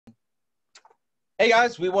Hey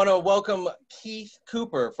guys, we want to welcome Keith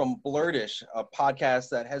Cooper from Blerd-ish, a podcast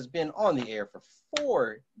that has been on the air for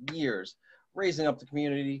 4 years, raising up the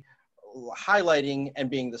community, highlighting and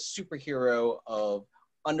being the superhero of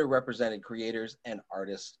underrepresented creators and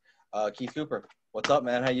artists. Keith Cooper, what's up,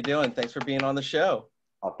 man? How you doing? Thanks for being on the show.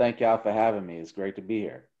 Oh, thank y'all for having me. It's great to be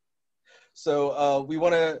here. So we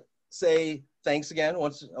want to say thanks again,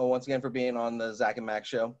 once again, for being on the Zach and Mac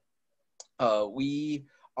show. We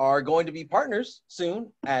are going to be partners soon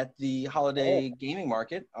at the holiday gaming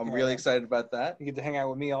market. I'm really excited about that. You get to hang out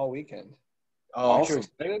with me all weekend. Oh, Awesome.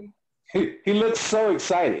 He looks so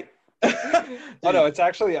excited. Oh no, it's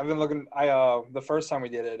actually, I've been looking, the first time we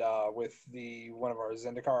did it with one of our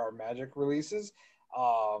Zendikar, our Magic releases,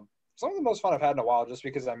 some of the most fun I've had in a while, just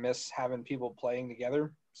because I miss having people playing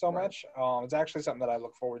together so much. It's actually something that I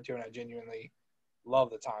look forward to, and I genuinely love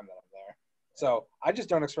the time that I'm there. So I just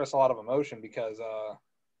don't express a lot of emotion because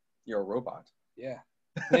you're a robot. Yeah.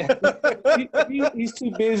 He's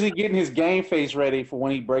too busy getting his game face ready for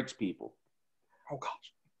when he breaks people. Oh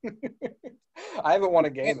gosh. I haven't won a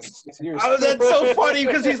game in 6 years. Oh, that's so funny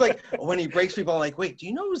because he's like, when he breaks people, I'm like, wait, do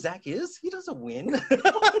you know who Zach is? He doesn't win.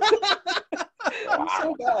 I'm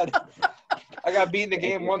so bad. I got beaten a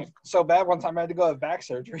game so bad one time I had to go have back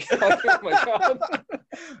surgery. Oh my God.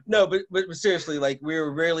 No, but seriously, like,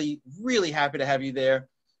 we're really, really happy to have you there.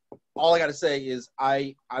 All I got to say is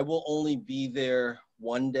I will only be there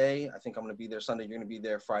one day. I think I'm going to be there Sunday. You're going to be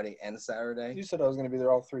there Friday and Saturday. You said I was going to be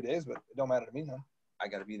there all 3 days, but it don't matter to me now. I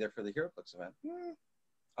got to be there for the HeroClix event.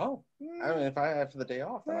 Oh, I mean, if I have the day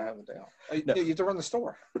off, then I have the day off. No. You have to run the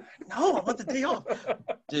store. No, I want the day off.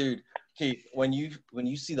 Dude, Keith, when you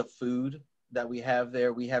see the food that we have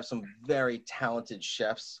there, we have some very talented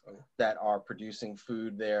chefs that are producing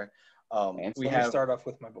food there. We have start off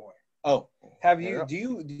with my boy. Oh, do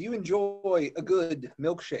you enjoy a good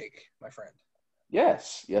milkshake, my friend?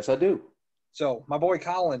 Yes, I do. So my boy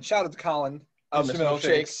Colin, shout out to Colin. Mr.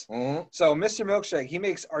 Milkshakes. Mm-hmm. So Mr. Milkshake, he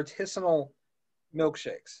makes artisanal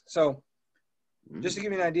milkshakes. So just to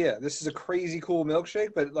give you an idea, this is a crazy cool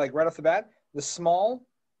milkshake, but like right off the bat, the small,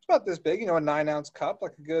 it's about this big, a 9-ounce cup,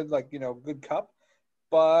 like a good, good cup,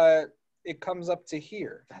 but it comes up to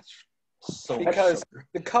here. That's so because much sugar.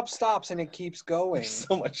 The cup stops and it keeps going. There's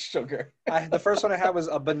so much sugar. The first one I had was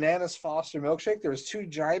a bananas Foster milkshake. There was 2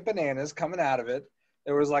 giant bananas coming out of it.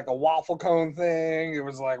 There was like a waffle cone thing. It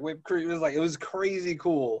was like whipped cream. It was crazy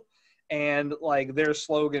cool. And like their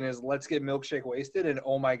slogan is "Let's get milkshake wasted," and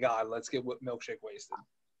oh my God, let's get milkshake wasted.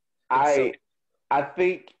 I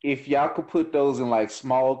think if y'all could put those in like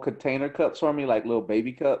small container cups for me, like little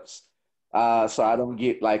baby cups, so I don't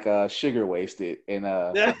get like sugar wasted. And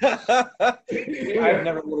I've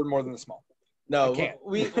never ordered more than the small. No,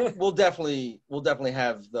 we'll definitely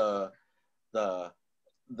have the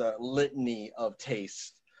litany of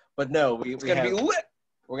taste. But no, it's gonna be lit.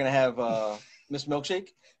 We're gonna have Miss Milkshake.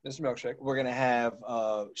 Mr. Milkshake. We're gonna have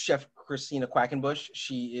Chef Christina Quackenbush.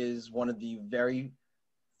 She is one of the very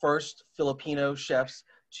first Filipino chefs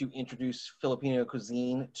to introduce Filipino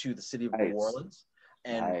cuisine to the city of New Orleans,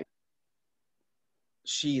 and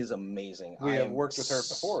she is amazing. We have worked with her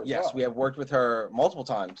before. Yes, we have worked with her multiple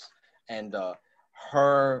times, and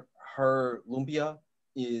her lumpia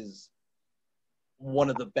is one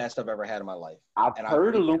of the best I've ever had in my life. I've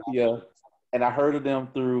heard of lumpia, and I heard of them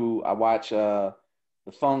through, I watch the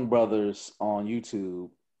Fung Brothers on YouTube.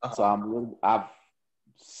 So I've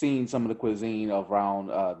seen some of the cuisine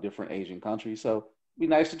around different Asian countries. So it'd be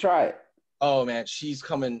nice to try it. Oh man, she's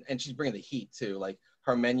coming and she's bringing the heat too. Like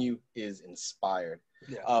her menu is inspired.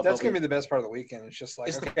 Yeah, that's gonna be the best part of the weekend. It's just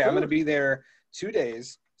like, okay, I'm gonna be there 2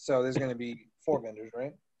 days, so there's gonna be 4 vendors,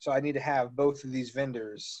 right? So I need to have both of these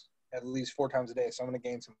vendors at least 4 times a day. So I'm gonna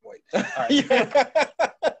gain some weight. All right.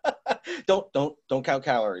 Don't count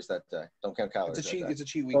calories that day. Don't count calories. It's a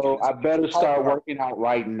cheat weekend. So I better start working out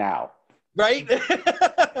right now. Right?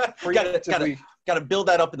 Gotta build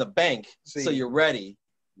that up in the bank so you're ready.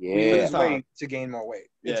 Yeah. Weight to gain more weight.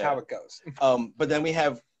 It's how it goes. But then we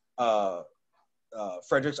have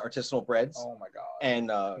Frederick's Artisanal Breads. Oh my God. And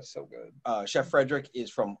he's so good. Chef Frederick is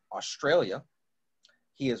from Australia.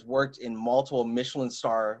 He has worked in multiple Michelin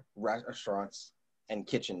star restaurants and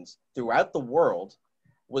kitchens throughout the world,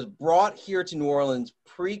 was brought here to New Orleans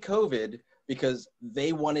pre-COVID because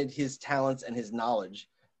they wanted his talents and his knowledge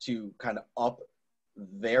to kind of up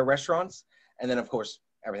their restaurants. And then, of course,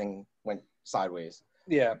 everything went sideways.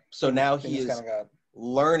 Yeah. So now he is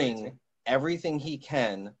learning everything he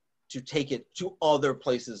can to take it to other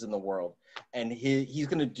places in the world. And he's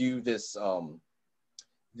going to do this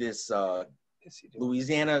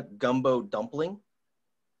Louisiana gumbo dumpling.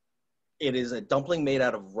 It is a dumpling made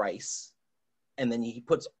out of rice. and then he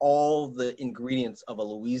puts all the ingredients of a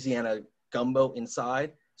Louisiana gumbo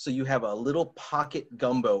inside. So you have a little pocket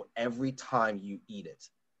gumbo every time you eat it.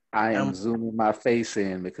 I am zooming my face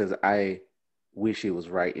in because I wish it was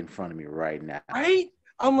right in front of me right now. Right?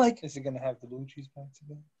 I'm like, is he gonna have the blue cheese bites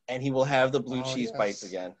again? And he will have the blue cheese bites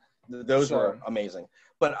again. Those were amazing.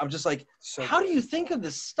 But I'm just like, how do you think of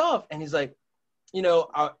this stuff? And he's like, you know,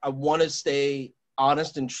 I want to stay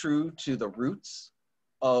honest and true to the roots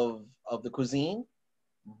of the cuisine,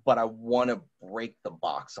 but I want to break the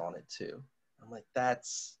box on it too. I'm like,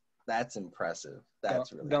 that's impressive.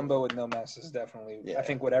 That's really gumbo cool. with no mess is definitely, I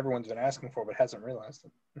think, what everyone's been asking for, but hasn't realized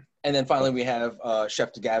it. And then finally, we have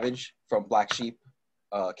Chef DeGavage from Black Sheep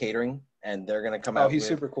Catering, and they're gonna come out. Oh, he's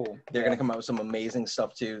super cool. They're gonna come out with some amazing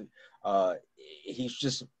stuff too. He's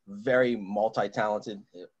just very multi-talented,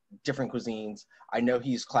 different cuisines. I know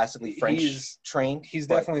he's classically French trained. He's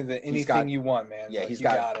definitely the anything you want, man. Yeah, like, he's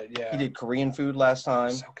got it. Yeah, he did Korean food last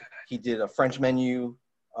time. So good. He did a French menu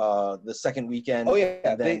the second weekend. Oh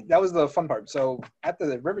yeah, that was the fun part. So at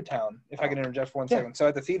the Rivertown, if I can interject for 1 second. So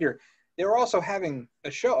at the theater, they were also having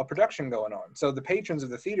a production going on. So the patrons of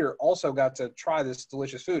the theater also got to try this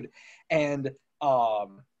delicious food. And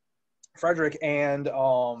Frederick and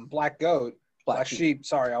Black Sheep,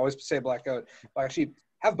 sorry, I always say Black Sheep,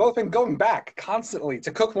 have both been going back constantly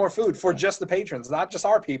to cook more food for just the patrons, not just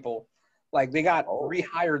our people. Like, they got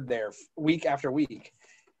rehired there week after week.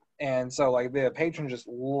 And so, like, the patrons just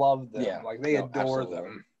love them. Yeah, like, they adore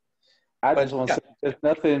them. I just want to say there's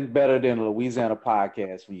nothing better than a Louisiana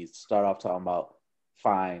podcast when you start off talking about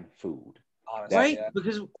fine food. Honestly, right? Yeah.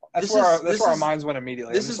 Because that's where our minds went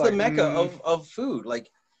immediately. This is the mecca of food.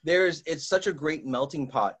 Like, it's such a great melting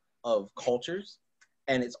pot of cultures,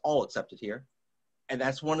 and it's all accepted here. And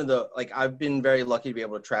that's one of the, like, I've been very lucky to be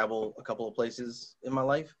able to travel a couple of places in my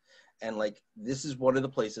life. And, like, this is one of the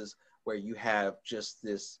places where you have just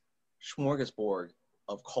this smorgasbord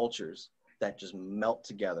of cultures that just melt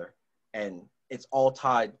together. And it's all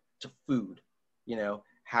tied to food, you know,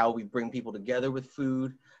 how we bring people together with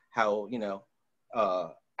food, how, you know,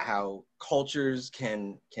 how cultures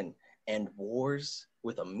can end wars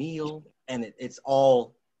with a meal. And it's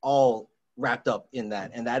all wrapped up in that.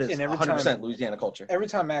 And that is 100% Louisiana culture. Every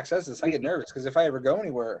time Max says this, I get nervous because if I ever go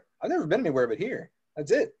anywhere, I've never been anywhere but here.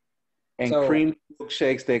 That's it. And cream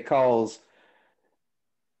milkshakes that cause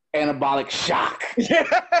anabolic shock. Yeah.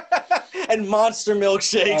 And monster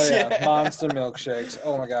milkshakes. Oh, yeah. Monster milkshakes.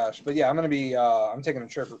 Oh my gosh. But yeah, I'm gonna be I'm taking a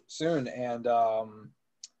trip soon, and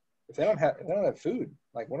if they don't have food,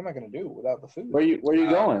 like, what am I gonna do without the food? Where you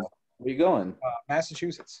going? Where you going?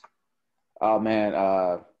 Massachusetts. Oh man,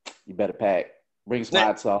 you better pack. Bring some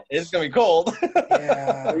hot sauce. It's gonna be cold.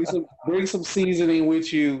 Yeah. Bring some seasoning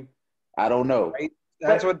with you. I don't know. Right?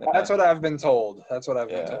 That's what I've been told. That's what I've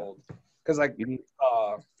been told. Because, like, you need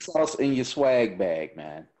sauce in your swag bag,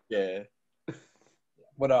 man. Yeah.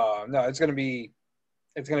 But no, it's gonna be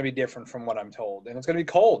different from what I'm told, and it's gonna be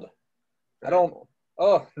cold. Don't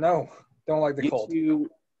like the cold. You're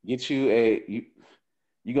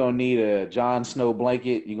gonna need a Jon Snow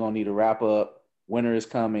blanket. You're gonna need a wrap up. Winter is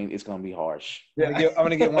coming. It's gonna be harsh. Yeah. I'm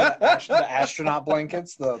gonna get one of the astronaut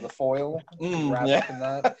blankets, the foil, wrap up in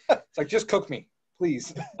that. It's like, just cook me,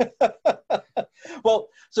 please. Well,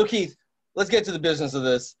 so Keith, let's get to the business of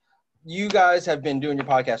this. You guys have been doing your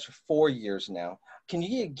podcast for 4 years now. Can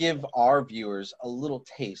you give our viewers a little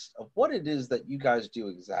taste of what it is that you guys do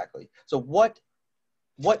exactly? So what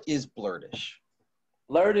is Blerd-ish?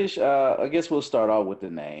 Blerd-ish, I guess we'll start off with the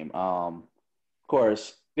name. Of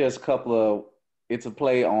course, there's a couple of. It's a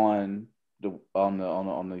play on the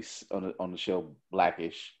show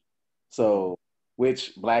Blackish. So,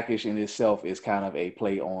 which Blackish in itself is kind of a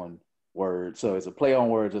play on words. So it's a play on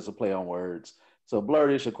words. It's a play on words. So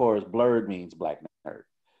Blerd-ish, of course, Blerd means black nerd.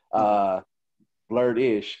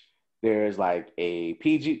 Blerd-ish, there's like a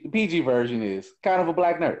PG version is kind of a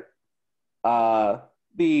black nerd.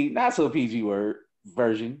 The not so PG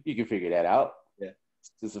version, you can figure that out. Yeah.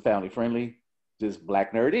 It's a family friendly, just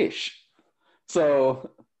black nerd-ish.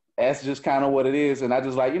 So that's just kind of what it is. And I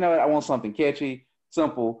just like, you know what, I want something catchy,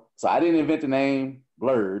 simple. So I didn't invent the name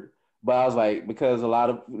Blerd, but I was like, because a lot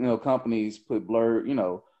of, you know, companies put Blerd, you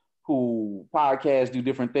know, who podcasts, do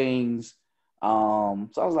different things. So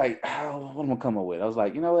I was like, what am I gonna come up with? I was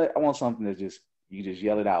like, you know what? I want something that you just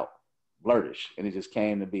yell it out, Blerd-ish, and it just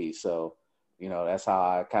came to be. So, you know, that's how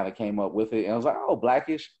I kind of came up with it. And I was like, oh,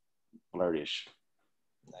 Blackish, Blerd-ish.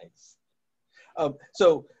 Nice.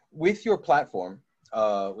 So with your platform,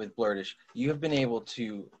 with Blerd-ish, you have been able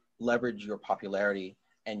to leverage your popularity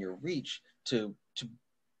and your reach to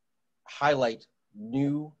highlight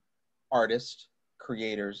new artists,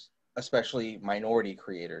 creators especially minority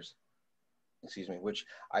creators, excuse me, which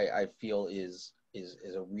I feel is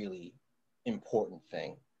a really important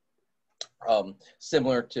thing.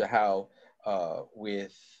 Similar to how we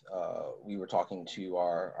were talking to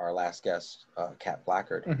our last guest, Kat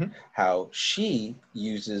Blackard, how she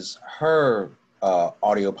uses her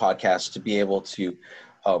audio podcast to be able to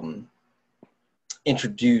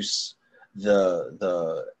introduce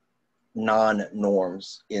the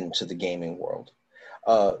non-norms into the gaming world.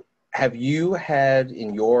 Have you had,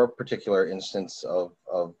 in your particular instance of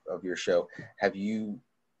your show, have you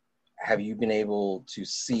been able to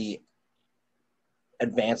see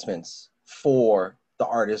advancements for the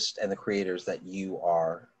artists and the creators that you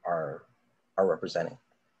are representing?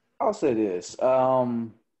 I'll say this.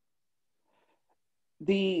 I'll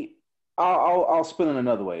spin it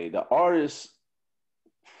another way. The artists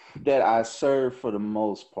that I serve, for the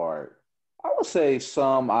most part, I would say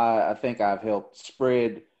some I think I've helped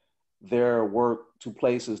spread their work to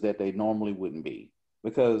places that they normally wouldn't be,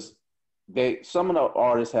 because some of the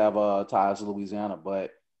artists have ties to Louisiana,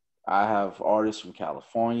 but I have artists from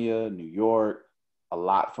California, New York, a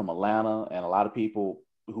lot from Atlanta, and a lot of people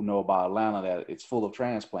who know about Atlanta that it's full of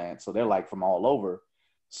transplants. So they're like from all over.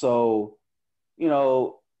 So, you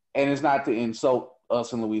know, and it's not to insult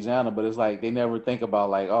us in Louisiana, but it's like they never think about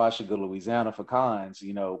like, oh, I should go to Louisiana for cons.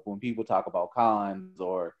 You know, when people talk about cons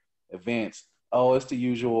or events, oh, it's the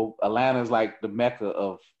usual. Atlanta's like the mecca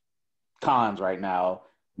of cons right now.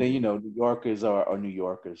 Then, you know, New Yorkers are New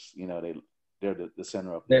Yorkers. You know, they're the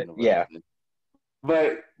center of the universe. Yeah.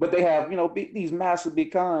 But they have, you know, these massive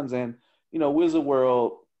big cons, and, you know, Wizard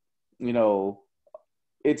World, you know,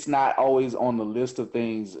 it's not always on the list of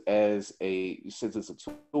things since it's a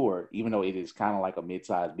tour, even though it is kind of like a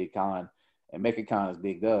mid-sized big con, and MechaCon is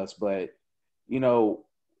big to us, but, you know,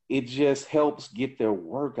 it just helps get their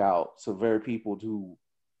work out to very people to,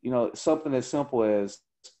 you know, something as simple as,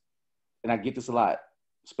 and I get this a lot,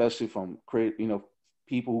 especially from, you know,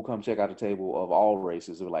 people who come check out the table of all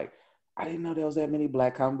races. They're like, I didn't know there was that many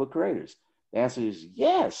Black comic book creators. The answer is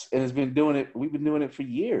yes. And we've been doing it for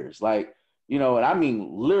years. Like, you know, and I mean,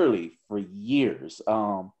 literally for years.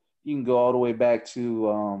 You can go all the way back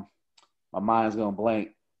to, my mind's going to blank,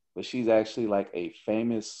 but she's actually like a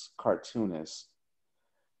famous cartoonist.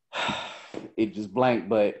 It just blanked,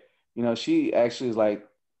 but, you know, she actually is like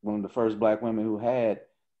one of the first Black women who had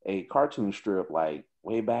a cartoon strip, like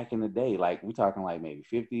way back in the day. Like, we're talking like maybe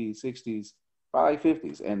 50s, 60s, probably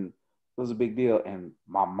 50s. And it was a big deal. And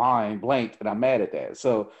my mind blanked, and I'm mad at that.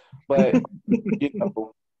 So, but, you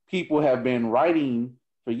know, people have been writing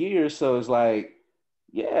for years. So it's like,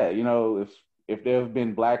 yeah, you know, if there have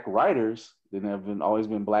been Black writers, then there have always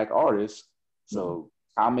been Black artists. So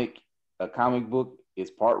a comic book is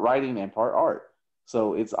part writing and part art.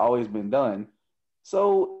 So it's always been done.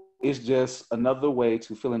 So it's just another way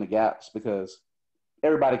to fill in the gaps, because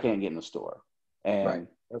everybody can't get in the store. And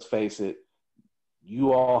let's face it,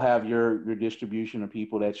 you all have your distribution of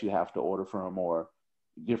people that you have to order from, or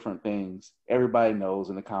different things. Everybody knows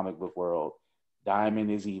in the comic book world, Diamond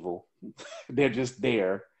is evil. They're just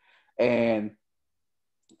there. And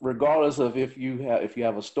regardless of if you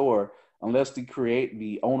have a store, unless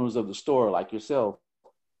the owners of the store, like yourself,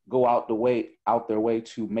 go out their way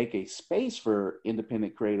to make a space for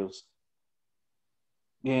independent creatives,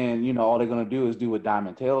 then, you know, all they're going to do is do what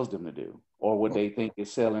Diamond tells them to do, or what they think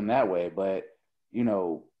is selling that way. But, you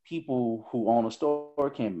know, people who own a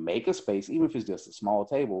store can make a space, even if it's just a small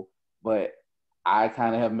table. But I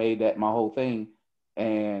kind of have made that my whole thing.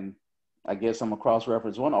 And I guess I'm going to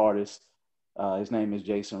cross-reference one artist. His name is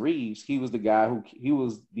Jason Reeves. He was the guy he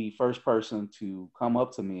was the first person to come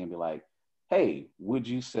up to me and be like, hey, would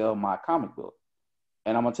you sell my comic book?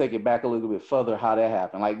 And I'm going to take it back a little bit further how that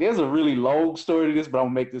happened. Like, there's a really long story to this, but I'm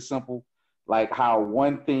going to make this simple. Like, how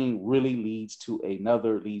one thing really leads to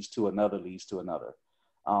another, leads to another, leads to another.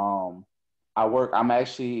 I work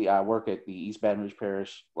at the East Baton Rouge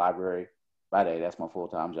Parish Library by day. That's my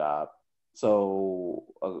full-time job. So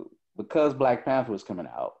because Black Panther was coming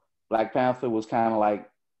out, Black Panther was kind of like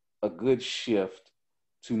a good shift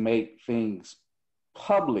to make things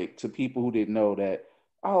public to people who didn't know that,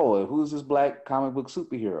 oh, who's this Black comic book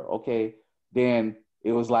superhero? Okay, then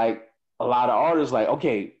it was like a lot of artists like,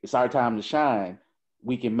 okay, it's our time to shine.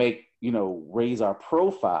 We can make, you know, raise our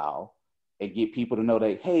profile and get people to know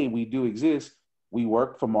that, hey, we do exist. We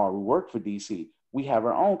work for Marvel, we work for DC. We have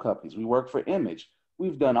our own companies. We work for Image.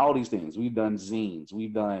 We've done all these things. We've done zines.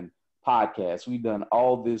 We've done podcasts. We've done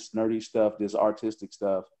all this nerdy stuff, this artistic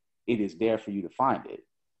stuff. It is there for you to find it.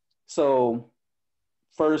 So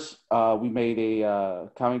first, we made a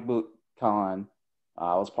comic book con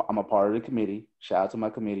I'm a part of the committee. Shout out to my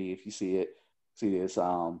committee if you see this.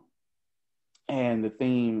 And the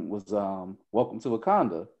theme was Welcome to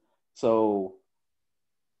Wakanda. So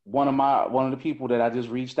one of the people that I just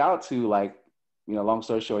reached out to, like, long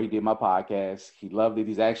story short, he did my podcast. He loved it.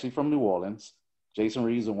 He's actually from New Orleans. Jason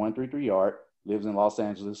Reeves of 133 Yard, lives in Los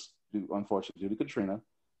Angeles, unfortunately, due to Katrina.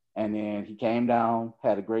 And then he came down,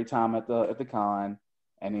 had a great time at the con.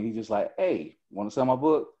 And then he just like, hey, want to sell my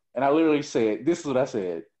book? And I literally said, this is what I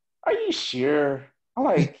said. Are you sure? I'm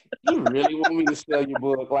like, you really want me to sell your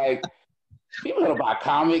book? Like, people gonna buy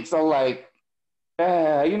comics. I'm like,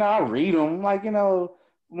 I read them. Like, I'm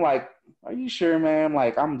like, are you sure, man?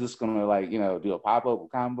 Like, I'm just gonna do a pop-up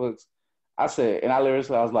with comic books. I said, and I was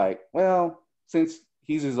like, well, since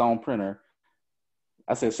he's his own printer,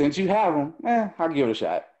 I said, since you have them, I'll give it a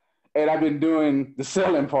shot. And I've been doing the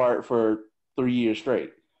selling part for 3 years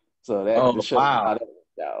straight. So that shows how that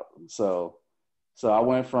worked out. So I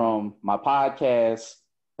went from my podcast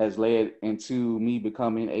has led into me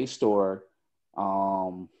becoming a store.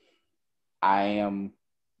 I am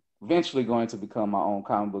eventually going to become my own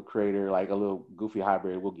comic book creator, like a little goofy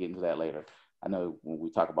hybrid. We'll get into that later. I know when we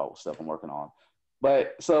talk about stuff I'm working on.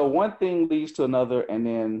 But so one thing leads to another, and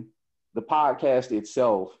then the podcast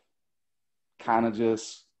itself kind of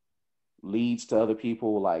just leads to other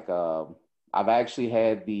people. Like I've actually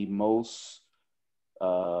had the most,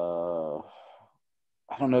 I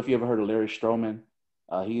don't know if you ever heard of Larry Stroman.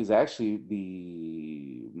 He is actually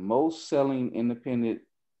the most selling independent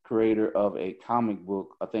creator of a comic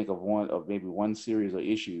book, I think of maybe one series or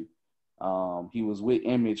issue. He was with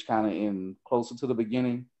Image kind of in closer to the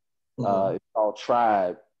beginning. It's called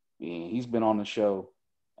Tribe. And he's been on the show.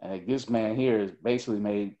 And this man here has basically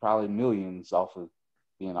made probably millions off of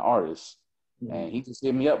being an artist. Mm-hmm. And he just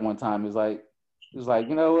hit me up one time. He was like,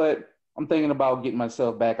 you know what? I'm thinking about getting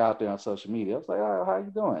myself back out there on social media. I was like, oh, how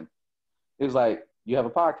you doing? He was like, you have a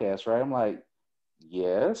podcast, right? I'm like,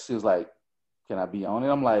 yes. He was like, can I be on it?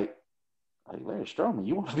 I'm like Larry Stroman,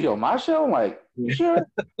 you want to be on my show? I'm like, you sure?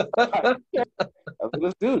 Like, yeah.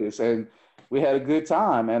 Let's do this. And we had a good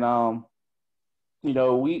time. And,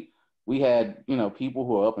 we had, people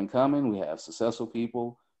who are up and coming. We have successful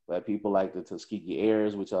people. We had people like the Tuskegee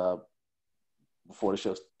Heirs, which before the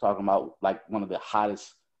show's talking about like one of the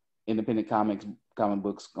hottest independent comic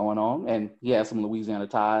books going on. And he has some Louisiana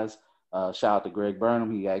ties. Shout out to Greg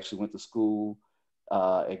Burnham. He actually went to school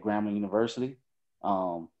at Grambling University.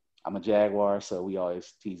 I'm a Jaguar, so we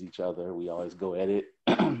always tease each other. We always go at it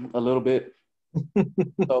a little bit.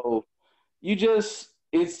 So you just,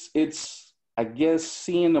 it's, I guess,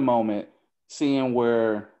 seeing the moment, seeing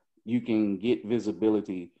where you can get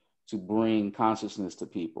visibility to bring consciousness to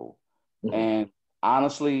people. Mm-hmm. And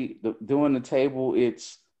honestly, doing the table,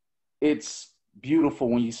 it's beautiful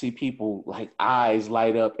when you see people like eyes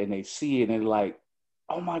light up and they see it and they're like,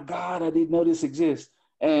 oh my God, I didn't know this exists.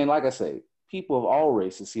 And like I say, people of all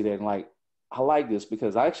races see that and like, I like this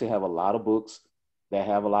because I actually have a lot of books that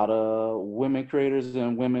have a lot of women creators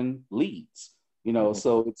and women leads, mm-hmm.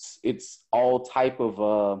 So it's all type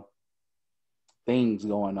of things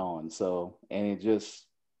going on. So, and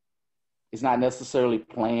it's not necessarily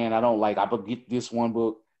planned. I will get this one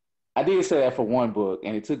book. I did say that for one book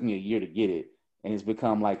and it took me a year to get it. And it's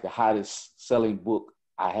become like the hottest selling book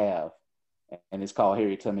I have. And it's called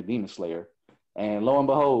Harriet Tubman Demon Slayer. And lo and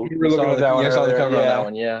behold, you were looking at that one. I saw the cover on that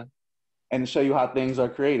one, yeah. And to show you how things are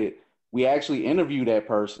created, we actually interviewed that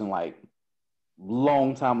person like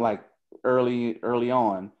long time, like early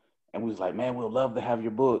on. And we was like, man, we'd love to have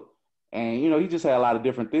your book. And, he just had a lot of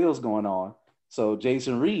different deals going on. So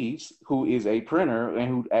Jason Reeves, who is a printer and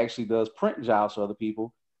who actually does print jobs for other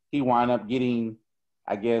people, he wound up getting,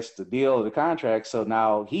 I guess, the deal or the contract. So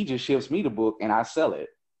now he just ships me the book and I sell it.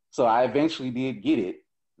 So I eventually did get it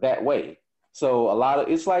that way. So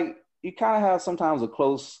it's like you kind of have sometimes a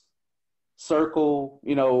close circle,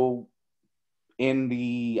 in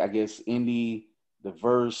the, I guess, indie,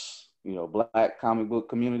 diverse, Black comic book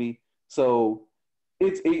community. So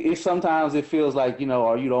it sometimes it feels like,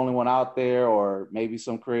 are you the only one out there? Or maybe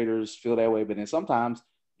some creators feel that way. But then sometimes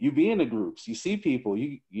you be in the groups, you see people,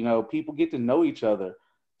 people get to know each other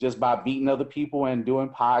just by beating other people and doing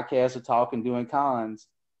podcasts or talking, doing cons.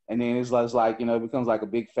 And then it's like, it becomes like a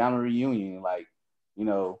big family reunion. Like,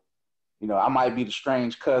 I might be the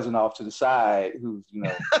strange cousin off to the side who's,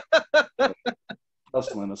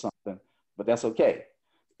 hustling or something, but that's okay.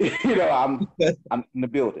 I'm in the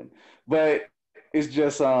building, but it's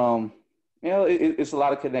just, it's a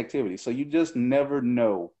lot of connectivity. So you just never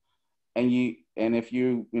know. And if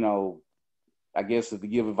you, I guess if to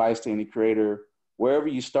give advice to any creator, wherever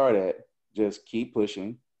you start at, just keep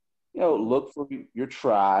pushing, look for your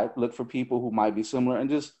tribe, look for people who might be similar, and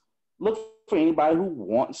just look for anybody who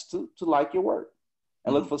wants to like your work,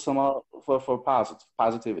 and look for some for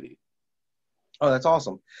positivity. Oh, that's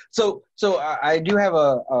awesome. So I do have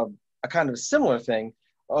a kind of similar thing.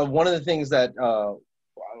 One of the things that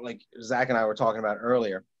like Zach and I were talking about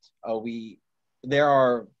earlier, there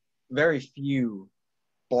are very few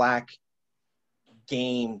Black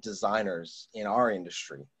game designers in our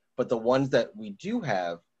industry, but the ones that we do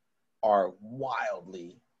have are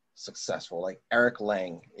wildly successful. Like Eric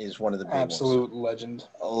Lang is one of the big absolute ones. legend.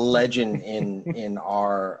 A legend in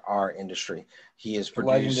our industry. He is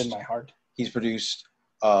produced legend in my heart. He's produced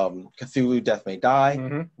Cthulhu Death May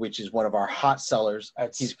Die, which is one of our hot sellers.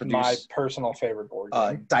 He's produced my personal favorite board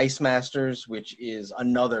game. Dice Masters, which is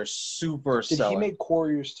another super seller. Did he make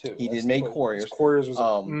Couriers too? He did make Couriers. Couriers was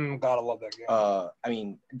God, I love that game. I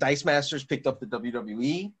mean, Dice Masters picked up the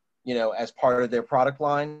WWE, as part of their product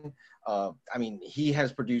line. I mean, he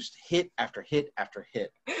has produced hit after hit after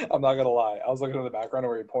hit. I'm not gonna lie. I was looking in the background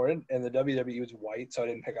where he pointed, and the WWE was white, so I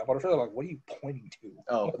didn't pick up on it. I'm like, "What are you pointing to?"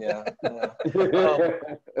 Oh yeah.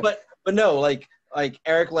 But no, like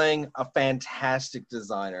Eric Lang, a fantastic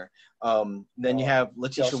designer. Then you have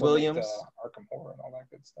Letitia Williams, Arkham Horror, and all that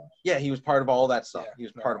good stuff. Yeah, he was part of all that stuff. Yeah, he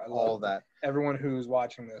was part of all of that. Everyone who's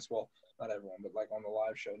watching this, well, not everyone, but like on the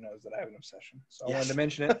live show, knows that I have an obsession. So I wanted to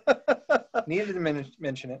mention it. Needed to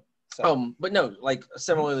mention it. So. But no, like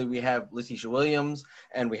similarly, we have Letitia Williams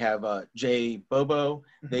and we have Jay Bobo.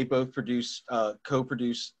 They both produced,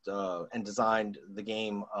 co-produced, and designed the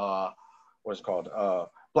game. What is it called?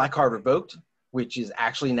 Black Card Revoked, which is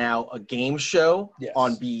actually now a game show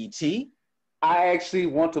on BET. I actually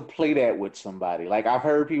want to play that with somebody. Like I've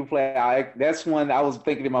heard people play. That's one I was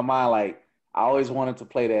thinking in my mind. Like I always wanted to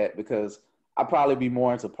play that because I'd probably be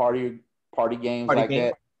more into party games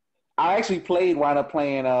that. I actually wound up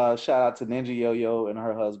playing, shout out to Ninja Yo-Yo and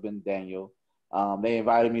her husband, Daniel. They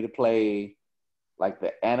invited me to play, like,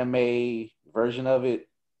 the anime version of it.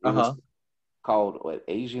 It was called,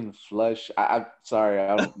 Asian Flush? I'm sorry.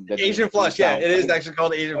 I don't, Asian Flush, yeah. It is actually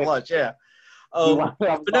called Asian Flush, yeah. When I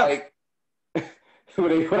went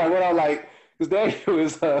out, like, because Daniel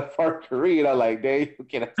is part Korean, I'm like, Daniel,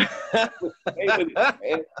 can I...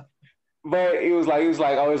 But it was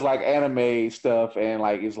always like anime stuff and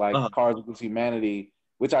like it's like Cards Against Humanity,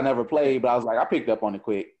 which I never played, but I was like I picked up on it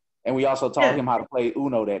quick. And we also taught him how to play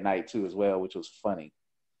Uno that night too as well, which was funny.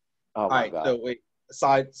 Oh my God. So wait,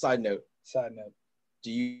 side note. Side note.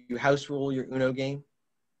 Do you house rule your Uno game?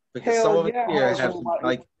 Because some of it here have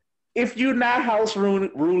like if you're not house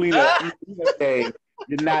ruling a Uno game,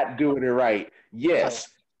 you're not doing it right. Yes,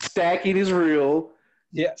 stacking is real.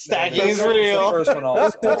 Yeah, stacking is real. First one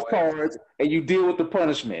also. Cards, and you deal with the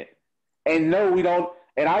punishment. And no, we don't.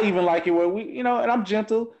 And I even like it where we, and I'm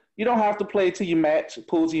gentle. You don't have to play till you match,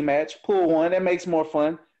 pull till you match, pull one. That makes more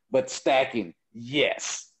fun. But stacking,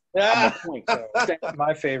 yes. My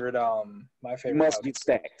favorite must get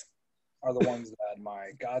stacked. Are the ones that my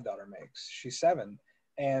goddaughter makes. She's 7,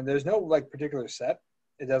 and there's no like particular set.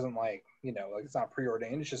 It doesn't like it's not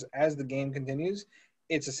preordained. It's just as the game continues.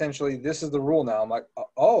 It's essentially, this is the rule now. I'm like,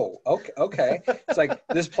 oh, okay. It's like,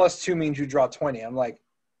 this +2 means you draw 20. I'm like,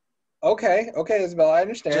 okay, Isabel, I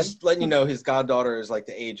understand. Just letting you know, his goddaughter is like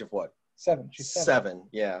the age of what? 7. She's 7,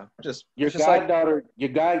 yeah. Your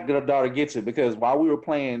goddaughter gets it because while we were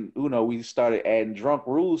playing Uno, we started adding drunk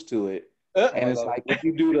rules to it. And it's like, if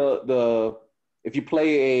you do if you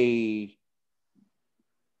play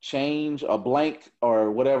a blank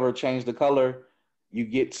or whatever, change the color, you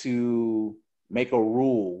get to make a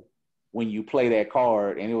rule when you play that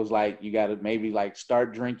card, and it was like you got to maybe like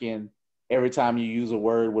start drinking every time you use a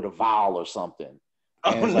word with a vowel or something.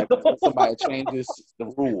 And it's like somebody changes the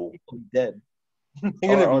rule, I'm dead.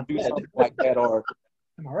 or do something like that, or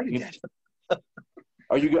I'm already dead.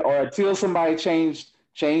 Or until somebody change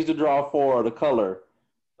the draw for or the color,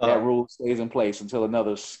 that rule stays in place until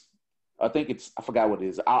another. I forgot what it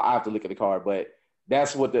is. I'll have to look at the card, but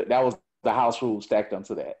that's what that was the house rule stacked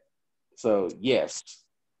onto that. So yes,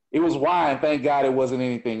 it was wine. Thank God it wasn't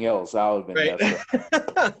anything else. I would have been right.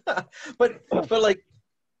 But like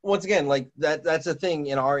once again, like that's a thing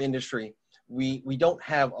in our industry. We don't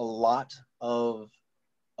have a lot of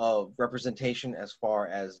representation as far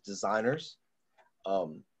as designers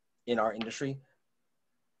in our industry,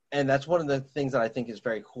 and that's one of the things that I think is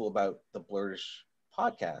very cool about the Blerd-ish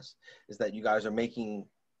podcast is that you guys are making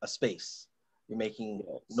a space. You're making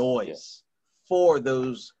noise for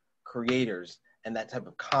those creators and that type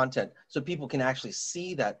of content so people can actually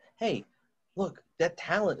see that, hey, look, that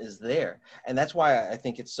talent is there. And that's why I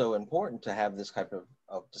think it's so important to have this type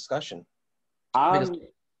of discussion.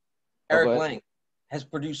 Eric Lang has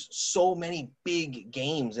produced so many big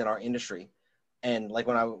games in our industry. And like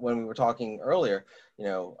when we were talking earlier, you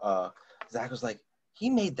know, Zach was like, he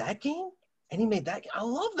made that game and he made that. I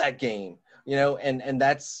love that game, you know, and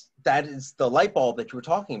that is the light bulb that you were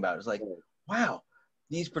talking about. It's like, wow,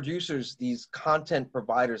 these producers, these content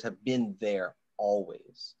providers have been there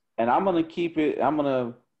always. And I'm going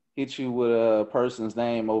to hit you with a person's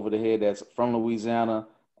name over the head that's from Louisiana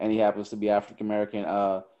and he happens to be African American.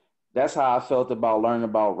 That's how I felt about learning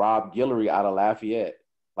about Rob Guillory out of Lafayette.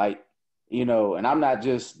 Like, you know, and I'm not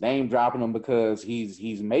just name dropping him because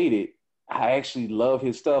he's made it. I actually love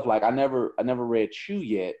his stuff. Like I never read Chew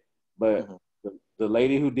yet, but the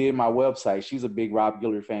lady who did my website, she's a big Rob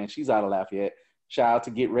Guillory fan. She's out of Lafayette. Shout out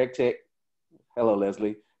to Get Rec Tech. Hello,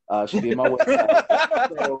 Leslie. She did my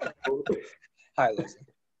website. Hi, Leslie.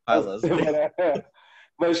 Hi, Leslie.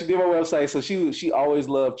 But she did my website, so she always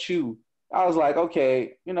loved Chew. I was like,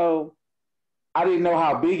 okay, you know, I didn't know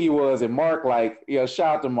how big he was, and Mark, like, you know,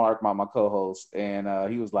 shout out to Mark, my co-host, and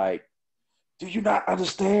he was like, "Do you not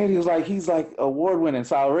understand?" He's like award-winning.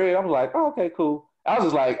 So I read, I was like, oh, okay, cool. I was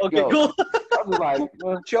just like, okay, cool. I was like,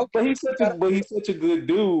 well, but he's such a good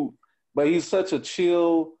dude. But he's such a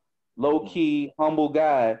chill, low-key, humble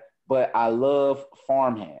guy. But I love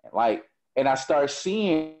Farmhand. Like, and I start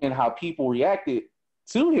seeing how people reacted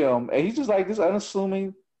to him, and he's just like this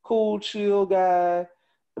unassuming, cool, chill guy.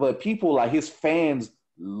 But people, like his fans,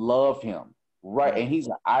 love him, right? And he's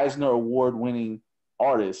an Eisner Award-winning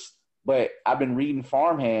artist. But I've been reading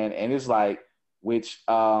Farmhand, and it's like, which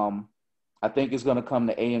I think is going to come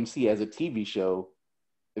to AMC as a TV show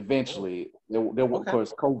eventually. Of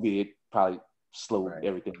course, COVID probably slowed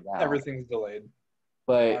everything down. Everything's delayed.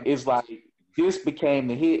 But it's like, this became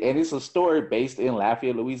the hit, and it's a story based in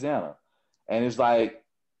Lafayette, Louisiana. And it's like,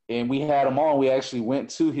 and we had him on. We actually went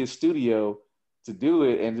to his studio to do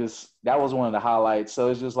it, and just that was one of the highlights. So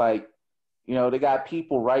it's just like, you know, they got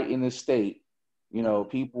people right in the state, you know,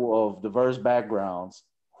 people of diverse backgrounds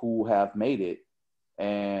who have made it.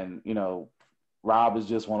 And, you know, Rob is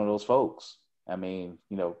just one of those folks. I mean,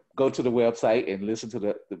 you know, go to the website and listen to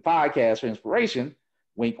the podcast for inspiration,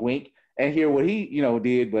 wink, wink, and hear what he, you know,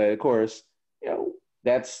 did. But of course, you know,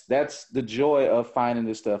 that's the joy of finding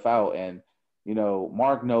this stuff out. And, you know,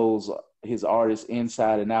 Mark knows his artists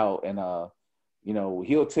inside and out. And, you know,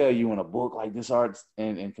 he'll tell you in a book like this art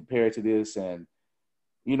and compare it to this. And,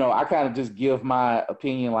 you know, I kind of just give my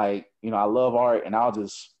opinion, like, you know, I love art, and I'll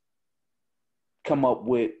just come up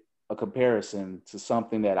with a comparison to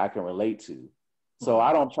something that I can relate to. So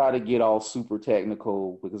I don't try to get all super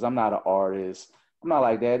technical because I'm not an artist. I'm not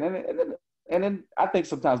like that. And then I think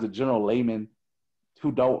sometimes the general layman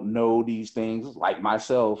who don't know these things, like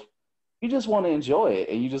myself, you just want to enjoy it,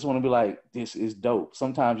 and you just want to be like, this is dope.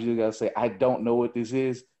 Sometimes you gotta say, I don't know what this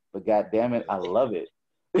is, but God damn it, I love it.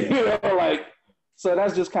 You know, like, so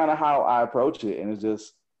that's just kind of how I approach it. And it's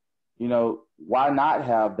just, you know, why not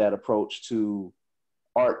have that approach to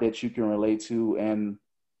art that you can relate to? And,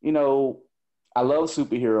 you know, I love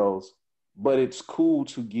superheroes, but it's cool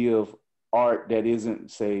to give art that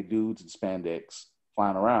isn't, say, dudes in spandex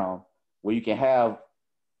flying around, where you can have,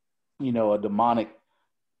 you know, a demonic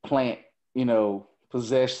plant, you know,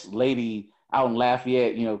 possessed lady out in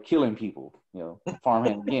Lafayette, you know, killing people, you know,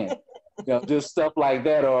 Farmhand again, you know, just stuff like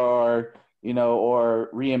that. Or, you know, or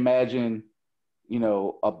reimagine, you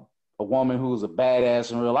know, a woman who's a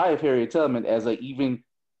badass in real life, Harriet Tubman, as an even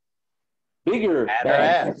bigger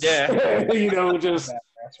badass. Yeah. You know, just,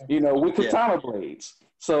 you know, with katana blades.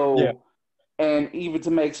 So, and even to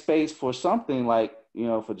make space for something like, you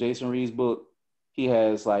know, for Jason Reed's book, he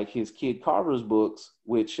has like his Kid Carver's books,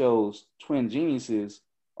 which shows twin geniuses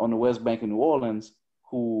on the West Bank of New Orleans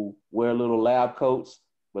who wear little lab coats,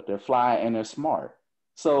 but they're fly and they're smart.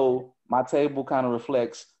 So my table kind of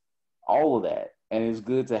reflects all of that. And it's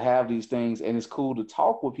good to have these things. And it's cool to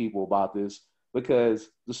talk with people about this because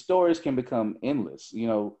the stories can become endless. You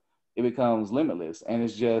know, it becomes limitless. And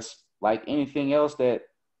it's just like anything else that,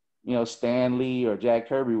 you know, Stan Lee or Jack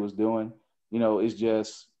Kirby was doing. You know, it's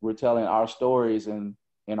just we're telling our stories in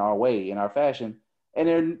our way, in our fashion,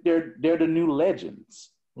 and they're the new legends.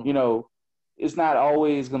 You know, it's not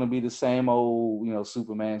always going to be the same old, you know,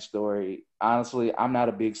 Superman story. Honestly, I'm not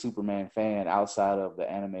a big Superman fan outside of the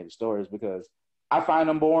animated stories because I find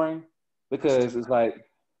them boring. Because it's like,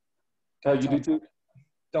 oh, you do too?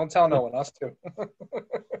 Don't tell no one, us too.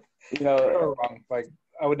 You know, you're wrong. Like,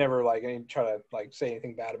 I would never like try to like say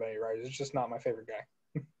anything bad about any writers. It's just not my favorite guy.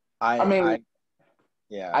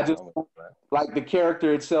 I just like the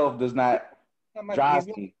character itself does not drive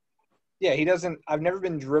me. Yeah, he doesn't. I've never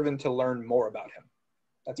been driven to learn more about him.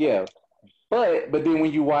 That's But then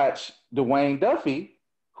when you watch Dwayne Duffy,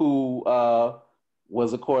 who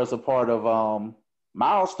was of course a part of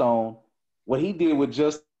Milestone, what he did with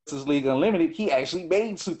Justice League Unlimited, he actually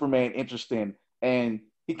made Superman interesting, and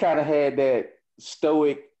he kind of had that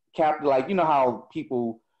stoic Captain, like you know how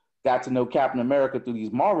people got to know Captain America through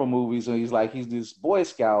these Marvel movies, and he's this Boy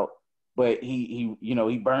Scout, but he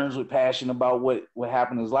burns with passion about what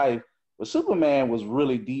happened in his life. But Superman was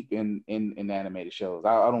really deep in the animated shows.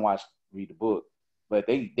 I don't read the book, but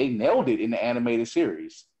they nailed it in the animated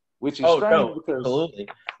series, which is strange because absolutely.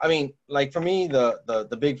 I mean, like for me,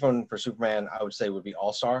 the big one for Superman, I would say would be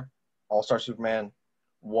All Star Superman,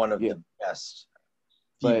 one of the best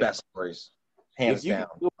stories, hands down.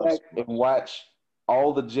 If you go back and watch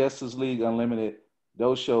all the Justice League Unlimited,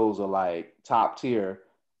 those shows are like top tier,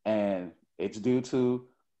 and it's due to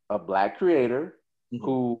a Black creator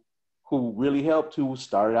who really helped, who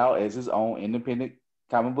started out as his own independent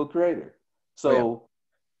comic book creator. So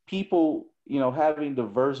people, having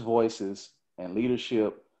diverse voices and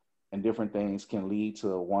leadership and different things can lead to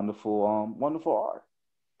a wonderful art.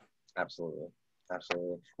 Absolutely.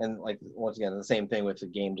 And like, once again, the same thing with the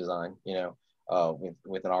game design,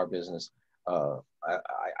 within our business.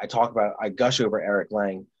 I gush over Eric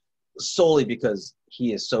Lang solely because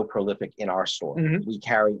he is so prolific in our store. We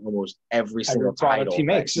carry almost every single title he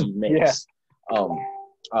makes. We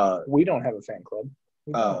don't have a fan club.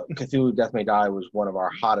 Cthulhu Death May Die was one of our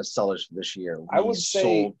hottest sellers for this year. I would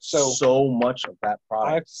say so much of that product.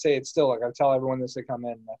 I have to say it's still, like I tell everyone this they come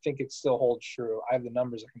in, I think it still holds true. I have the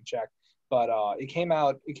numbers I can check. But it came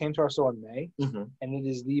to our store in May, and it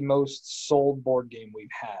is the most sold board game we've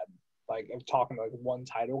had. Like, I'm talking like one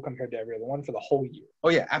title compared to every other one for the whole year. Oh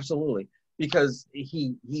yeah, absolutely. Because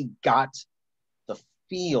he got the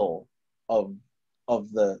feel of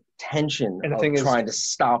the tension of trying to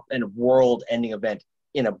stop a world-ending event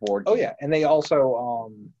in a board game. Oh yeah, and they also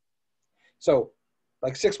so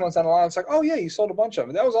like 6 months down the line, it's like, oh yeah, you sold a bunch of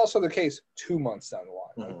them. That was also the case 2 months down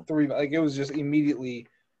the line, like 3. Like it was just immediately.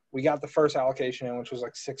 We got the first allocation in, which was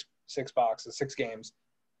like six boxes, 6 games,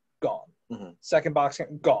 gone. Second box,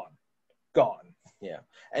 gone. Yeah,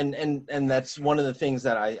 and that's one of the things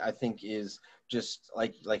that I think is just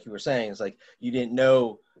like you were saying, is like you didn't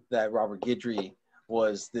know that Robert Guidry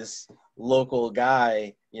was this local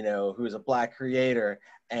guy, who's a Black creator,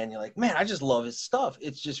 and you're like, man, I just love his stuff.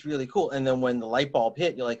 It's just really cool. And then when the light bulb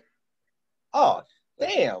hit, you're like, oh,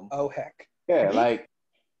 damn. Oh heck. Yeah, like.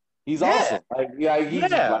 He's awesome.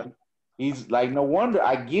 He's like, no wonder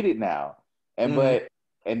I get it now. And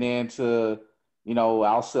then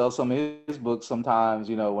I'll sell some of his books sometimes,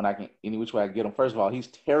 when I can, any which way I get them. First of all, he's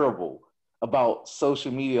terrible about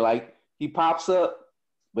social media. Like, he pops up,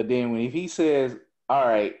 but then if he says, all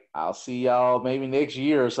right, I'll see y'all maybe next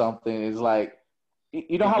year or something, it's like,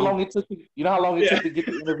 you know how long it took to get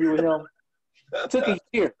the interview with him? It took a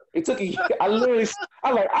year.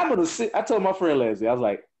 I told my friend Leslie, I was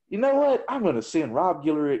like, you know what? I'm going to send Rob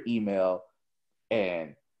Guillory an email.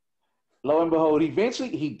 And lo and behold, eventually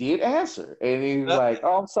he did answer. And he was like,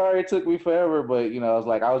 oh, I'm sorry it took me forever. But,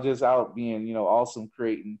 I was just out being, awesome,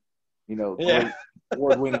 creating, great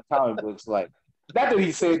award-winning comic books. Like, not that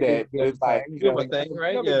he said that, but it's like, thing,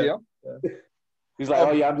 right? No big deal. He's like,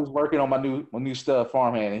 oh, yeah, I'm just working on my new stuff,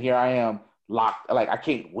 Farmhand. And here I am locked. Like, I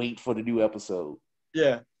can't wait for the new episode.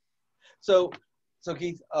 Yeah. So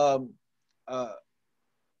Keith,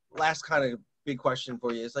 last kind of big question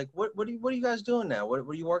for you is like, what are you guys doing now? What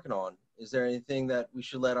are you working on? Is there anything that we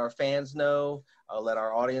should let our fans know, let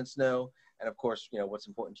our audience know, and of course, what's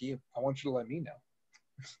important to you? I want you to let me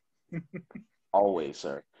know. Always,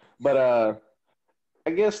 sir. But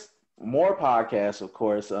I guess more podcasts, of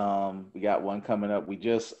course. We got one coming up.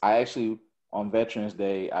 I actually on Veterans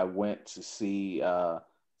Day, I went to see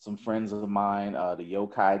some friends of mine, the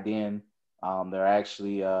Yokai Den. They're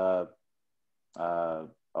actually a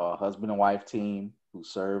husband and wife team who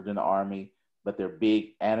served in the Army, but they're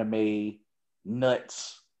big anime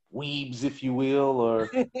nuts, weebs, if you will, or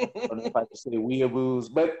I don't know if I can say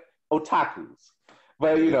weeaboos, but otakus.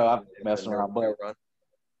 But, I'm messing around.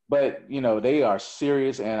 But they are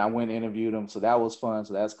serious, and I went and interviewed them, so that was fun.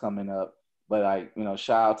 So that's coming up. But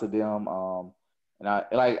shout out to them. And I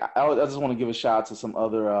just want to give a shout out to some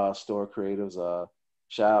other store creatives.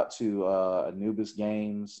 Shout out to Anubis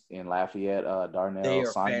Games in Lafayette, Darnell. They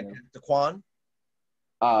are fantastic. Daquan?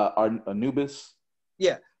 Anubis.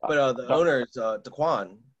 Yeah, but the owner is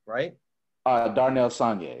Daquan, right? Darnell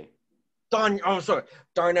Sanye.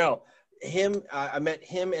 Darnell. I met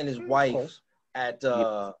him and his wife at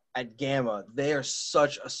Gamma. They are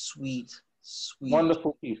such a sweet,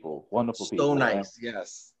 wonderful people. So nice,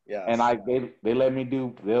 yes. Yes. And they let me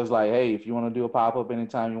do. They was like, hey, if you want to do a pop up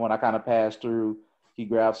anytime you want, I kind of passed through. He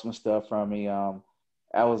grabbed some stuff from me. I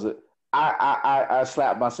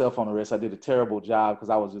slapped myself on the wrist. I did a terrible job because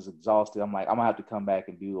I was just exhausted. I'm like, I'm gonna have to come back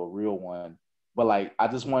and do a real one. But like, I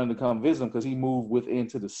just wanted to come visit him because he moved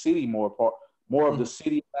into the city more of the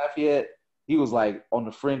city of Lafayette. He was like on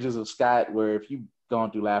the fringes of Scott, where if you've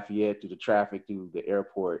gone through Lafayette, through the traffic, through the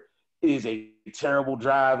airport, it is a terrible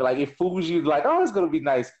drive. Like it fools you, like, oh, it's gonna be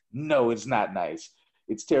nice. No, it's not nice.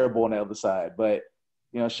 It's terrible on the other side. But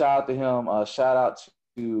shout out to him. Shout out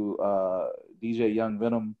to DJ Young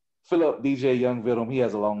Venom. Philip DJ Young Venom. He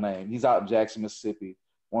has a long name. He's out in Jackson, Mississippi.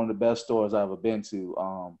 One of the best stores I've ever been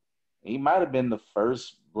to. He might have been the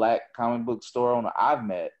first Black comic book store owner I've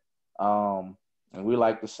met. And we're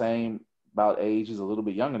like the same about age. He's a little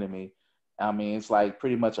bit younger than me. I mean, it's like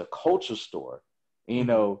pretty much a culture store.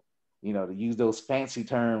 To use those fancy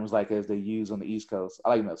terms like as they use on the East Coast. I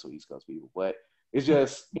like mess with East Coast people, but it's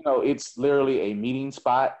just, it's literally a meeting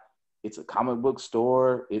spot. It's a comic book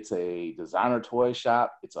store. It's a designer toy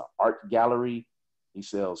shop. It's an art gallery. He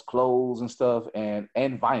sells clothes and stuff and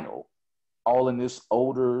vinyl, all in this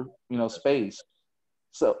older, space.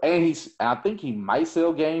 So, and I think he might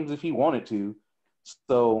sell games if he wanted to.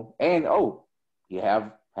 So, and you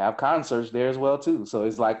have concerts there as well too. So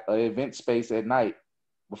it's like an event space at night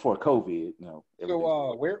before COVID.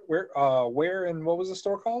 So where and what was the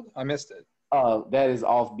store called? I missed it. That is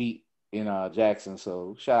Offbeat in Jackson.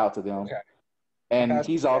 So shout out to them. Okay. And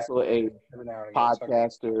he's also a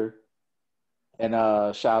podcaster. And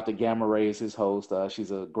shout out to Gamma Ray as his host.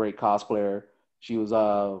 She's a great cosplayer. She was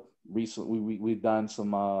recently we've done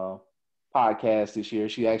some podcasts this year.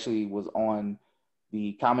 She actually was on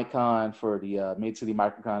the Comic-Con for the Mid-City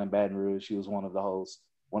Microcon in Baton Rouge. She was one of the hosts,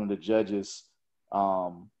 one of the judges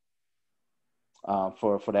for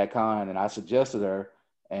that con, and I suggested her.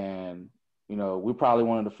 And we're probably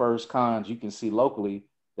one of the first cons you can see locally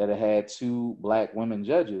that had 2 Black women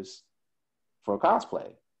judges for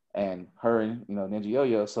cosplay, and her and Ninja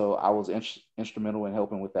Yo-Yo. So I was instrumental in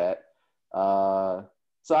helping with that.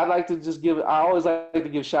 So I'd like to just I always like to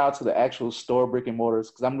give shout out to the actual store brick and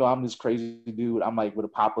mortars, because I'm this crazy dude. I'm like with a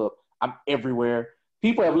pop-up. I'm everywhere.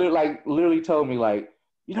 People have literally told me like,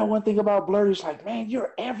 one thing about Blerd-ish, like, man,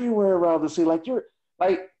 you're everywhere around the city. Like you're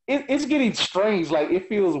like, it's getting strange. Like it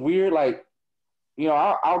feels weird. Like,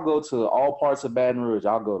 I'll go to all parts of Baton Rouge.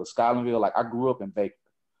 I'll go to Scotlandville. Like I grew up in Baker.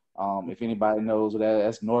 If anybody knows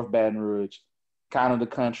that's North Baton Rouge, kind of the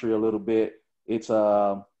country a little bit. It's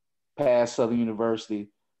past Southern University.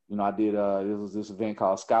 I did there was this event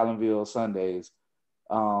called Scotlandville Sundays.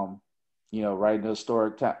 Right in the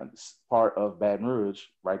historic part of Baton Rouge,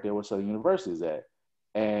 right there where Southern University is at.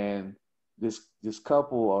 And this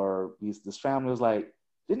couple or this family was like,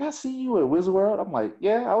 "Didn't I see you at Wizard World?" I'm like,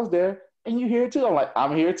 "Yeah, I was there." "And you here too?" I'm like,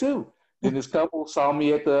 "I'm here too." Then this couple saw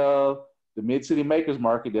me at the Mid-City Makers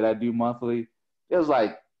Market that I do monthly. It was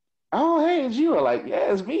like, "Oh, hey, it's you." I'm like,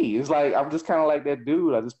 "Yeah, it's me." It's like, I'm just kind of like that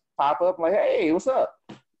dude. I just pop up, I'm like, "Hey, what's up?"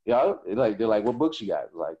 They're like, "What books you got?"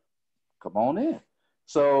 I'm like, "Come on in."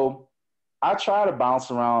 So I try to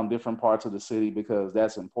bounce around different parts of the city because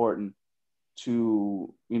that's important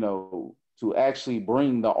to, to actually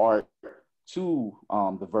bring the art to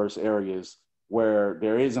diverse areas where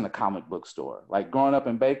there isn't a comic book store. Like growing up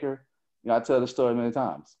in Baker, I tell the story many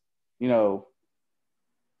times. The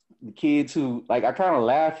kids who, like, I kind of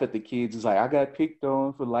laugh at the kids. It's like, I got picked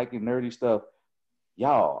on for liking nerdy stuff.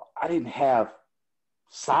 Y'all, I didn't have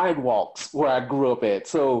sidewalks where I grew up at.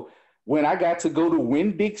 So when I got to go to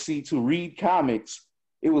Winn-Dixie to read comics,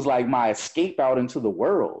 it was like my escape out into the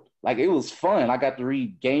world. Like it was fun. I got to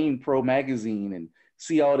read Game Pro magazine and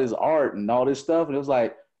see all this art and all this stuff. And it was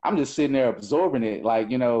like, I'm just sitting there absorbing it.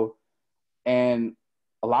 Like, and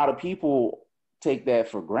a lot of people take that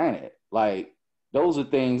for granted. Like those are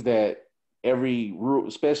things that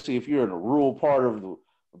especially if you're in a rural part of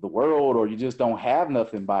the world, or you just don't have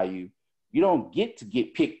nothing by you, you don't get to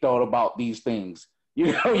get picked on about these things.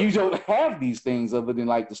 You don't have these things other than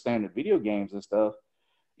like the standard video games and stuff,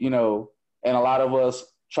 and a lot of us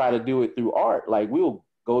try to do it through art. Like we'll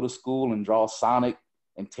go to school and draw Sonic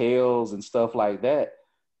and Tails and stuff like that.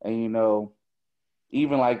 And,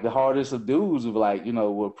 even like the hardest of dudes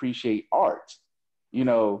will appreciate art,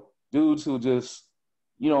 dudes who just,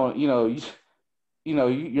 you're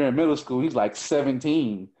in middle school, he's like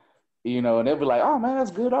 17, and they'll be like, "Oh man,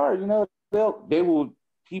 that's good art."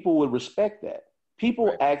 People would respect that. People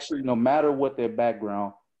Right. Actually, no matter what their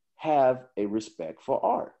background, have a respect for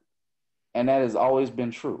art. And that has always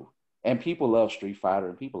been true. And people love Street Fighter,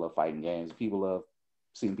 and people love fighting games. People love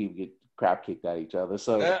seeing people get crap kicked at each other.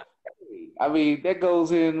 So I mean, that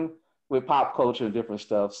goes in with pop culture and different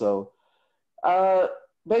stuff. So,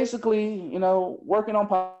 basically, working on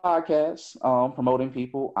podcasts, promoting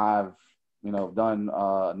people. I've, done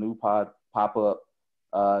a new pop up.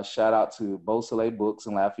 Shout out to Beausoleil Books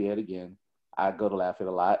in Lafayette again. I go to Lafayette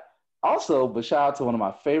a lot. Also, but shout out to one of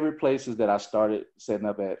my favorite places that I started setting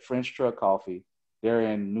up at, French Truck Coffee. They're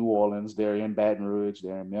in New Orleans. They're in Baton Rouge.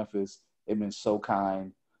 They're in Memphis. They've been so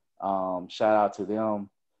kind. Shout out to them.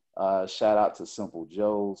 Shout out to Simple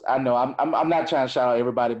Joe's. I know I'm not trying to shout out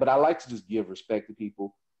everybody, but I like to just give respect to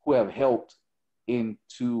people who have helped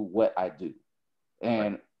into what I do.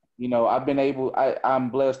 And, I've been I'm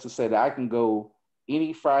blessed to say that I can go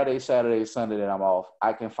any Friday, Saturday, Sunday that I'm off,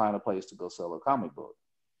 I can find a place to go sell a comic book.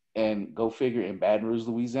 And go figure, in Baton Rouge,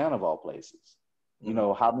 Louisiana, of all places.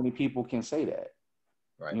 How many people can say that?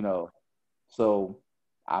 Right. So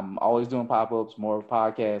I'm always doing pop-ups, more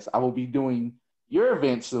podcasts. I will be doing your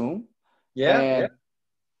event soon. Yeah. And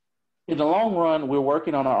in the long run, we're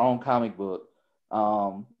working on our own comic book,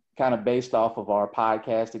 kind of based off of our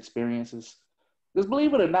podcast experiences. Because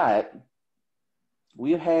believe it or not,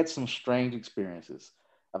 we have had some strange experiences.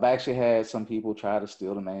 I've actually had some people try to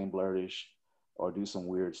steal the name Blerd-ish or do some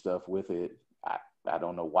weird stuff with it. I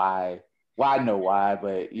don't know why. Well, I know why,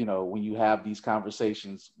 but when you have these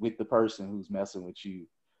conversations with the person who's messing with you,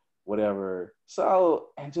 whatever. So,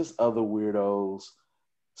 and just other weirdos.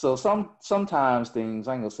 So sometimes things,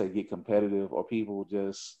 I ain't gonna say get competitive, or people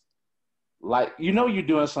just like, you're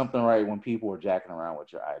doing something right when people are jacking around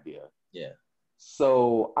with your idea. Yeah.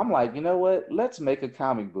 So I'm like, you know what? Let's make a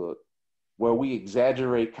comic book where we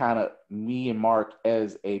exaggerate kind of me and Mark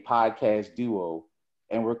as a podcast duo,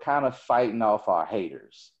 and we're kind of fighting off our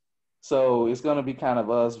haters. So it's going to be kind of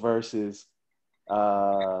us versus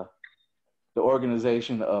the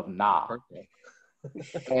organization of Nah.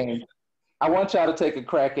 And I want y'all to take a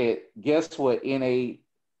crack at, guess what NAH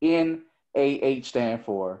stand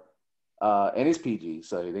for? And it's PG,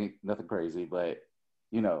 so it ain't nothing crazy, but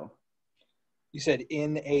You said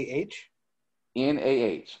NAH?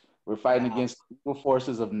 NAH. We're fighting against the evil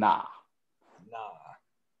forces of Nah.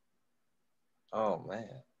 Oh, man.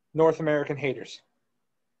 North American haters.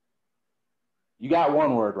 You got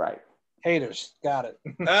one word right. Haters. Got it.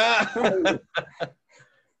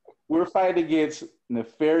 We're fighting against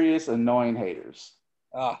nefarious, annoying haters.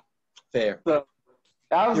 Fair. So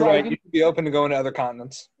I was You're like, right. You should be open to going to other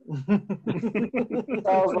continents. I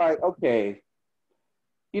was like, okay,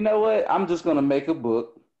 you know what? I'm just going to make a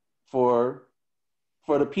book for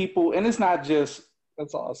the people. And it's not just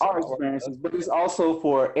That's awesome. our experiences, but it's also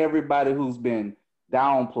for everybody who's been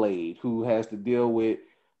downplayed, who has to deal with,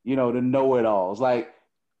 the know-it-alls. Like,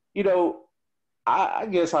 I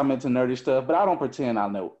guess I'm into nerdy stuff, but I don't pretend I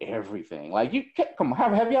know everything. Like, come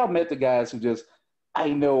on, have y'all met the guys who just, I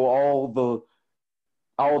know all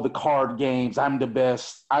the card games. I'm the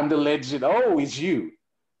best. I'm the legend. Oh, it's you.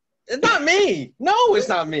 It's not me. No, it's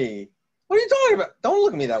not me. What are you talking about? Don't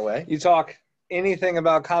look at me that way. You talk anything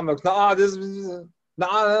about comics. All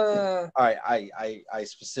right, I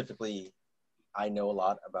specifically, I know a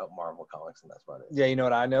lot about Marvel comics, and that's about it. Yeah, you know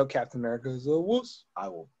what I know? Captain America's a wuss. I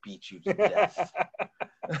will beat you to death.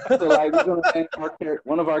 So like,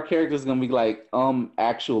 one of our characters is gonna be like,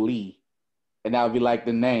 actually, and that would be like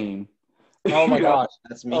the name. Oh my gosh,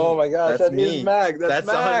 that's me. Oh my gosh, that's that me. is Mag. That's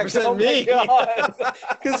Mag. 100% me.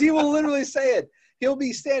 Because he will literally say it. He'll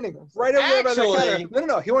be standing right over there by the counter.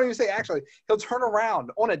 No. He won't even say actually. He'll turn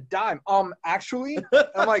around on a dime. Actually,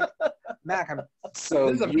 I'm like, Mac. So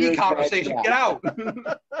this is a me conversation. Get out.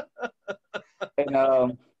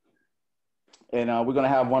 And we're gonna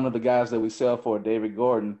have one of the guys that we sell for, David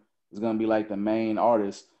Gordon, is gonna be like the main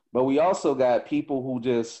artist. But we also got people who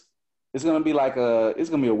just, it's gonna be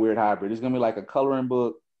a weird hybrid. It's gonna be like a coloring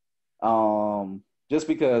book. Just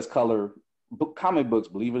because comic books,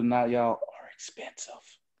 believe it or not, y'all, are expensive.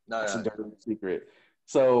 That's a dirty secret.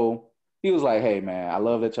 So he was like, hey man, I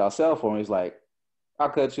love that y'all sell for me. He's like, I'll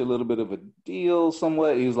cut you a little bit of a deal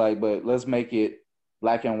somewhat. He was like, but let's make it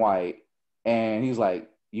black and white. And he's like,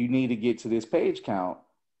 you need to get to this page count.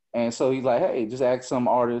 And so he's like, hey, just ask some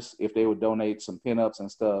artists if they would donate some pinups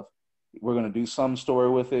and stuff. We're going to do some story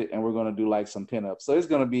with it, and we're going to do like some pinups. So it's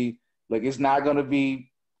going to be like, it's not going to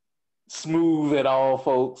be smooth at all,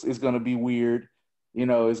 folks. It's going to be weird.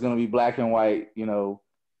 It's going to be black and white.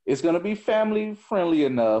 It's going to be family friendly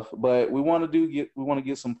enough, but we want to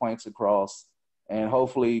get some points across, and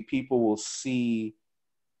hopefully people will see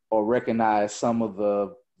or recognize some of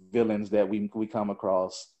the villains that we come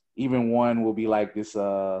across. Even one will be like this,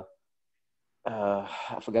 I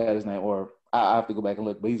forgot his name, or I have to go back and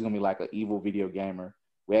look, but he's gonna be like an evil video gamer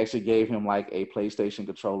We actually gave him like a PlayStation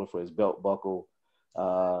controller for his belt buckle.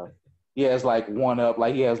 He has like one up,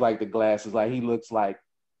 like he has like the glasses, like he looks like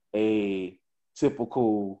a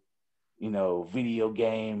typical, video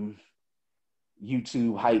game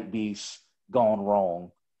YouTube hype beast gone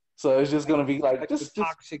wrong. So it's just gonna be like just the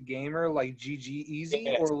toxic gamer, like GG Easy,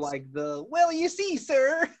 yes. or like the well, you see,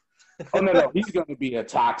 sir. Oh no, he's gonna be a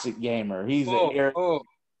toxic gamer. He's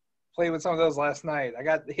played with some of those last night. I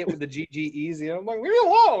got hit with the GG Easy. I'm like, leave me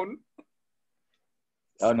alone.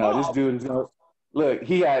 Oh no, this dude is gonna look.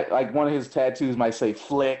 He had like one of his tattoos might say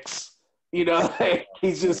Flex.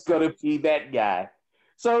 He's just gonna be that guy.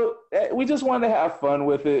 So we just wanted to have fun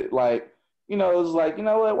with it. Like, it was like, you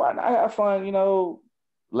know what? Why not have fun?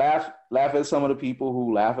 Laugh at some of the people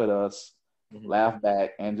who laugh at us, laugh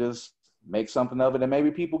back, and just make something of it. And maybe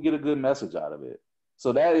people get a good message out of it.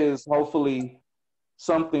 So that is hopefully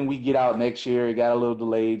something we get out next year. It got a little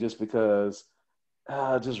delayed just because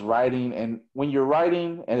just writing. And when you're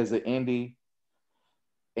writing and as an indie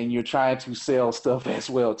and you're trying to sell stuff as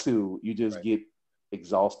well too, you just get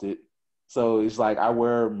exhausted. So it's like I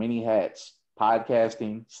wear many hats: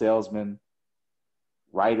 podcasting, salesman,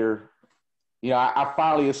 writer. I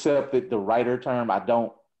finally accepted the writer term. I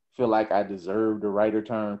don't feel like I deserve the writer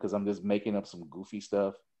term because I'm just making up some goofy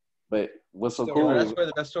stuff. But what's so cool is that's where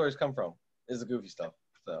the best stories come from, is the goofy stuff.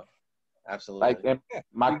 So absolutely. Like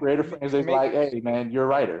my creative friends is like, hey man, you're a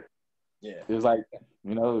writer. Yeah. It was like,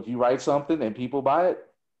 if you write something and people buy it,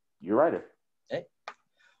 you're a writer. Hey.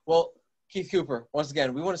 Well, Keith Cooper, once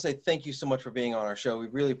again, we want to say thank you so much for being on our show. We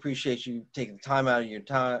really appreciate you taking the time out of your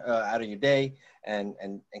day and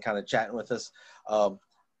kind of chatting with us.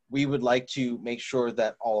 We would like to make sure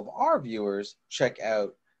that all of our viewers check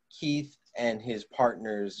out Keith and his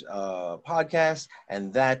partner's podcast,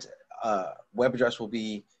 and that web address will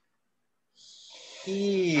be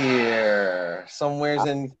here, somewhere's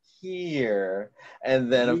in here.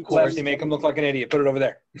 And then, of course, you make him look like an idiot. Put it over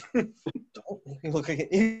there. Don't make me look like an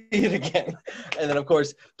idiot again. And then, of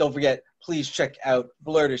course, don't forget, please check out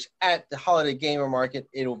Blerd-ish at the Holiday Gamer Market.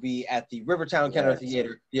 It'll be at the Rivertown Kenner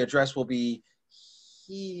Theater. The address will be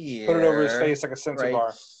here. Put it over his face like a censor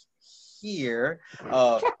bar. Here.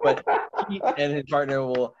 But Keith and his partner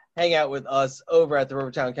will hang out with us over at the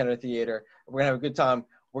Rivertown Kenner Theater. We're going to have a good time.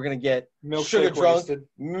 We're going to get sugar drunk,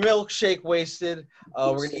 milkshake wasted.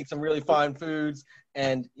 We're going to eat some really fine foods.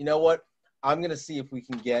 And you know what? I'm going to see if we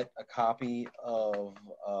can get a copy of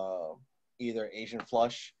either Asian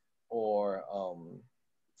Flush or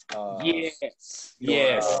yes.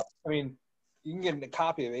 I mean, you can get a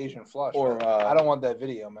copy of Asian Flush. Or I don't want that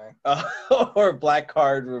video, man. Or Black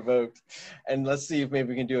Card Revoked. And let's see if maybe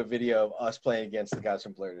we can do a video of us playing against the guys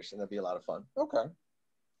from Blerd-ish, and that'd be a lot of fun. Okay.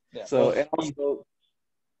 Yeah. So, and also,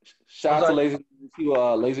 shout out to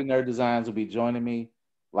Lazy Nerd Designs will be joining me.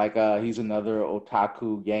 Like he's another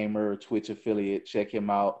otaku gamer, Twitch affiliate. Check him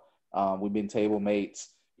out. We've been table mates.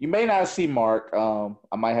 You may not see Mark.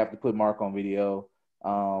 I might have to put Mark on video.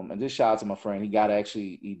 And just shout out to my friend.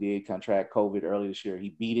 He did contract COVID early this year.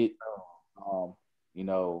 He beat it.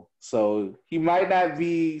 So he might not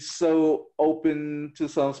be so open to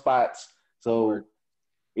some spots. So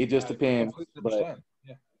it just depends.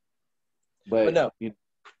 But no.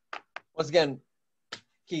 Once again,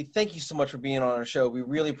 Keith, thank you so much for being on our show. We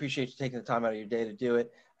really appreciate you taking the time out of your day to do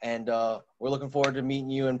it. And we're looking forward to meeting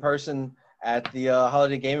you in person at the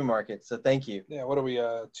Holiday Gaming Market. So thank you. Yeah, what are we,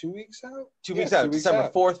 2 weeks out? 2 weeks out, December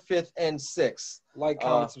 4th, 5th, and 6th. Like,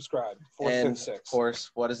 comment, subscribe. 4th, 5th, 6th. Of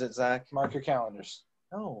course, what is it, Zach? Mark your calendars.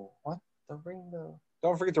 No, what?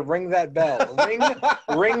 Don't forget to ring that bell.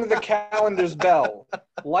 ring the calendar's bell.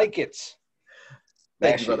 Like it.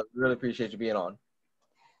 Thank you, brother. We really appreciate you being on.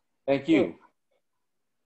 Thank you.